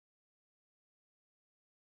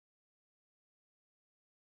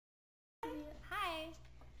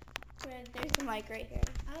There's the mic right here.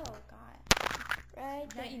 Oh, God. Right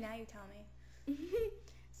there. Now you tell me.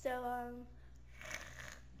 So,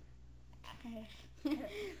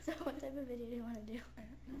 so what type of video do you want to do?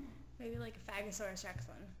 Maybe like a Phagosaurus Rex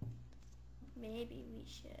one. Maybe we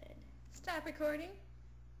should. Stop recording.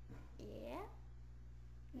 Yeah?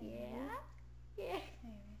 Maybe. Yeah? Yeah.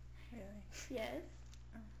 Maybe. Really? Yes.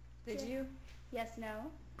 Did you? Yes,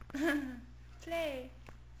 no? Play.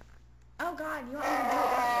 Oh, God, you want me to do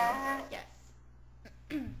it, don't you? Yes.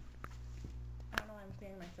 I don't know why I'm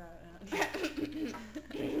clearing my throat now.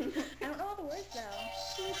 I don't know all the words, though.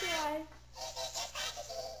 Neither do I.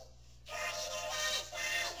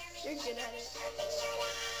 You're good at it.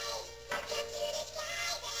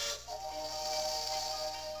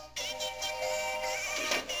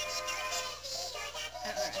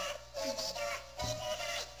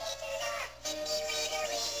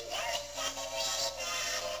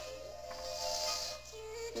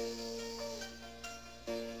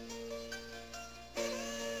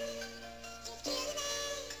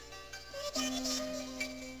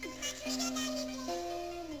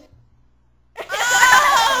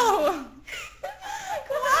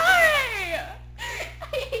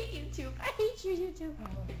 YouTube.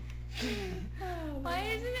 Why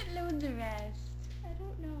doesn't it load the rest? I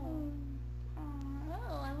don't know.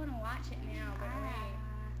 Oh, I want to watch it now, but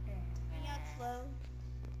Coming out slow.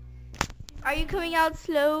 Are you coming out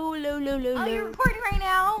slow? Low. Oh, you're recording right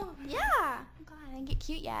now? Yeah. Oh, God, I didn't get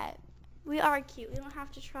cute yet. We are cute. We don't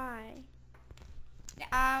have to try.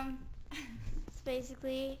 Yeah. So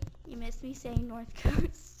basically, you missed me saying North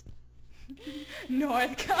Coast.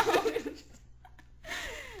 North Coast.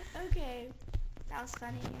 Okay. That was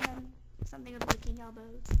funny. And then something with licking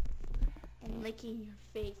elbows. And licking your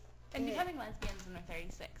face. And becoming lesbians when they're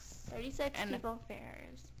 36. 36 and people.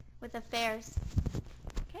 Affairs. With affairs.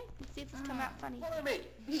 Okay, let's see if this come out funny. Follow me.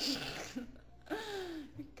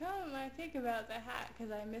 Comment my pic about the hat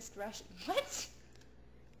because I missed Russian. What?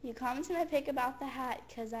 You commented my pic about the hat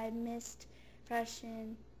because I missed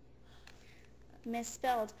Russian.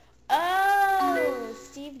 Misspelled. Oh,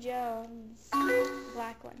 Steve Jones.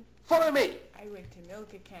 Black one. Follow me. I went to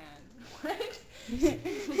milk a can. What?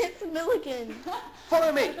 It's a Milligan.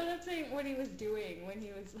 Follow me. I thought that's like what he was doing when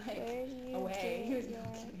he was like Where do you away. He was get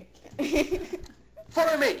milking a can.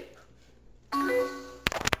 Follow me. Is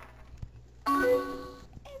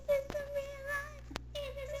this the real life?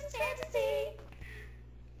 Is this a fantasy?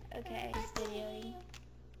 Okay, just videoing.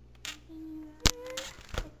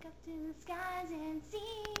 Look up to the skies and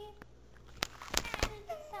see.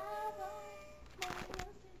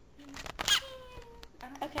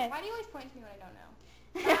 Okay. Why do you always point to me when I don't know?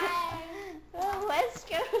 Oh, West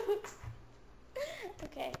Coast.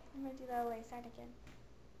 Okay, I'm gonna do that away. Start again.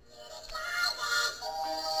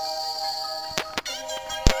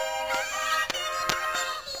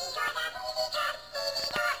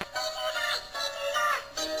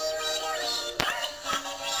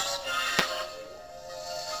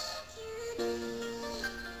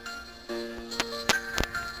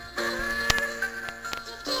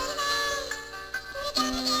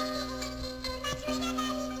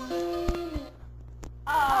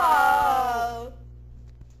 Oh,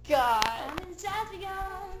 God.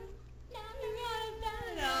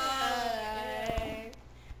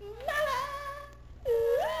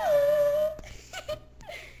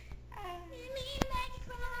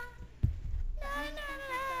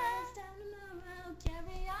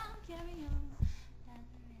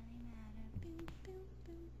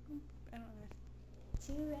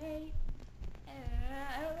 Too late.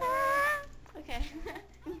 Okay.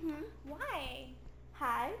 Why?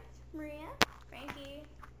 Hi, Maria. Frankie.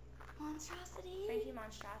 Monstrosity. Frankie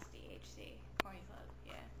Monstrosity, HC. Horny Club,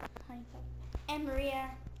 yeah. Honey Club. And Maria.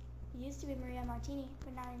 Used to be Maria Martini,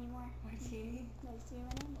 but not anymore. Martini. That used to be my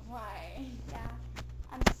name. Why? Yeah.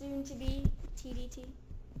 I'm soon to be TDT.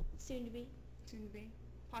 Soon to be. Soon to be.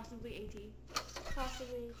 Possibly AT.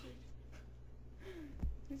 Possibly AT.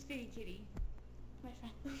 Who's Fitty Kitty? My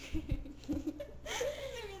friend. This is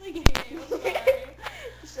a really gay name, I'm sorry.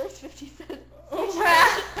 She likes 50 cents. Wow.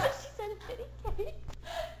 She said Fitty Kitty.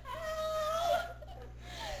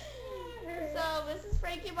 So this is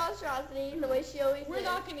Frankie Monstrosity, the way she always We're is.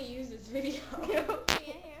 not going to use this video. Maria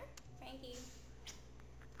here. Frankie.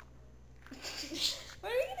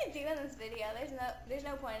 What are we going to do in this video? There's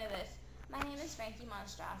no point of this. My name is Frankie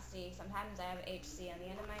Monstrosity. Sometimes I have HC on the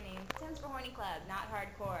end of my name. It stands for Horny Club, not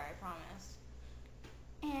hardcore, I promise.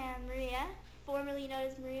 And Maria, formerly known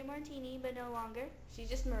as Maria Martini, but no longer. She's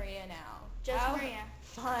just Maria now. Just How Maria.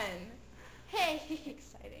 Fun. Hey,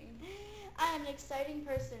 Exciting. I am an exciting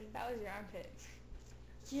person. That was your armpit.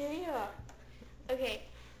 Yeah. Okay,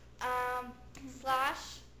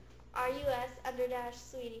 Slash RUS _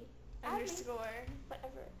 sweetie. Underscore.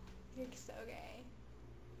 Whatever. You're so gay.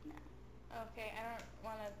 No. Okay, I don't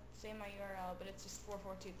want to say my URL, but it's just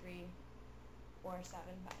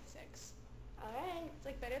 44234756. Alright. It's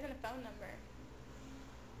like better than a phone number.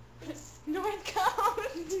 It's North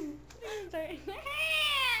Coast. Sorry.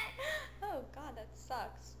 Oh God, that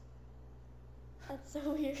sucks. That's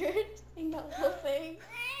so weird. Saying that whole thing.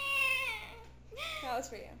 That was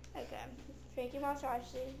for you. Okay. Frankie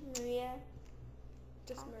Monstrosity, Maria.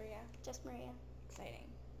 Just Maria. Just Maria. Exciting.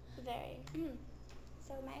 Very.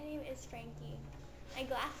 So my name is Frankie. My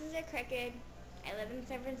glasses are crooked. I live in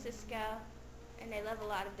San Francisco, and I love a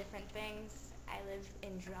lot of different things. I live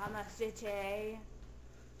in Drama City.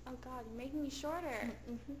 Oh God, you're making me shorter.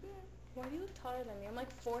 Why do you look taller than me? I'm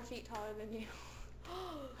like 4 feet taller than you.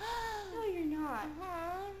 No, you're not.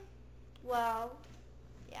 Well,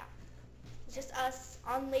 yeah. It's just us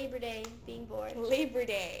on Labor Day being bored. Labor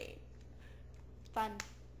Day. Fun.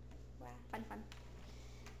 Wow. Fun, fun.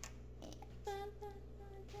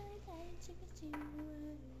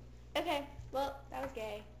 Okay, well, That was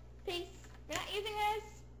gay. peace. We're not using this.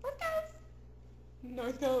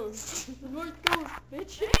 North Coast. North Coast,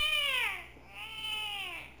 bitch.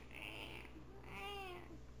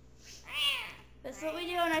 This is what we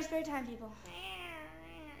do in our spare time, people.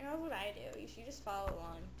 That's what I do. You should just follow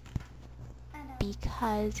along. I know.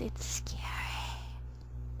 Because it's scary.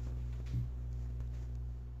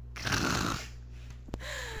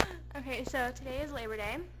 Okay, so today is Labor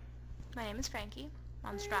Day. My name is Frankie.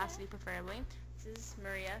 Monstrosity preferably. This is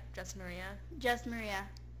Maria. Just Maria. Just Maria.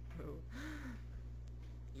 Oh.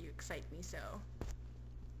 You excite me so.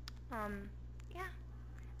 Yeah.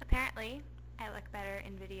 Apparently, I look better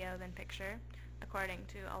in video than picture, according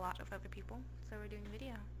to a lot of other people. So we're doing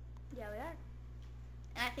video. Yeah, we are.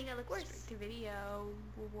 And I think I look worse. Straight to video.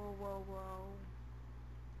 Whoa, whoa, whoa, whoa.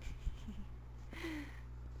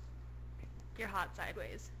 You're hot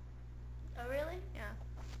sideways. Oh, really? Yeah.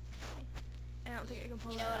 I don't think I can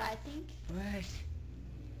pull You that know what off. I think?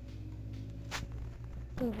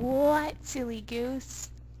 What? What, silly goose?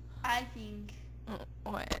 I think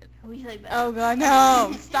What? we like that. Oh God,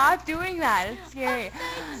 no! Stop doing that. It's scary.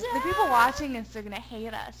 Upside The people down. watching this are gonna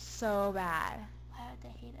hate us so bad. Why would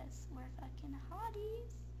they hate us? We're fucking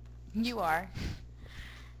hotties. You are.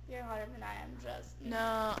 You're hotter than I am, just.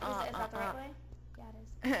 No. Is that the right way? Yeah,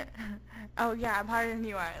 it is. Oh yeah, I'm harder than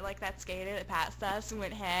you are. Like that skater that passed us and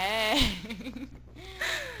went, hey.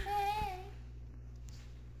 Hey.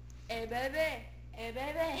 Hey, baby. Hey,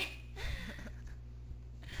 baby.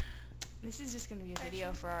 This is just gonna be a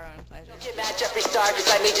video for our own pleasure. Your match every star, cause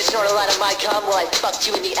I made you snort a lot of my cum while I fucked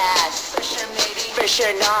you in the ass. For sure maybe, for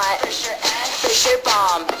sure not, for sure ass, for sure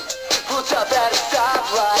bomb. Pulled up at a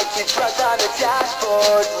stoplight, 6 runs on the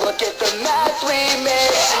dashboard. Look at the mess we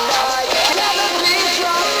made tonight. Never be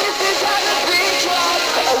drunk, this is how to be drunk.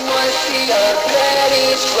 I wanna see your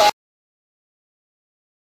panties drop.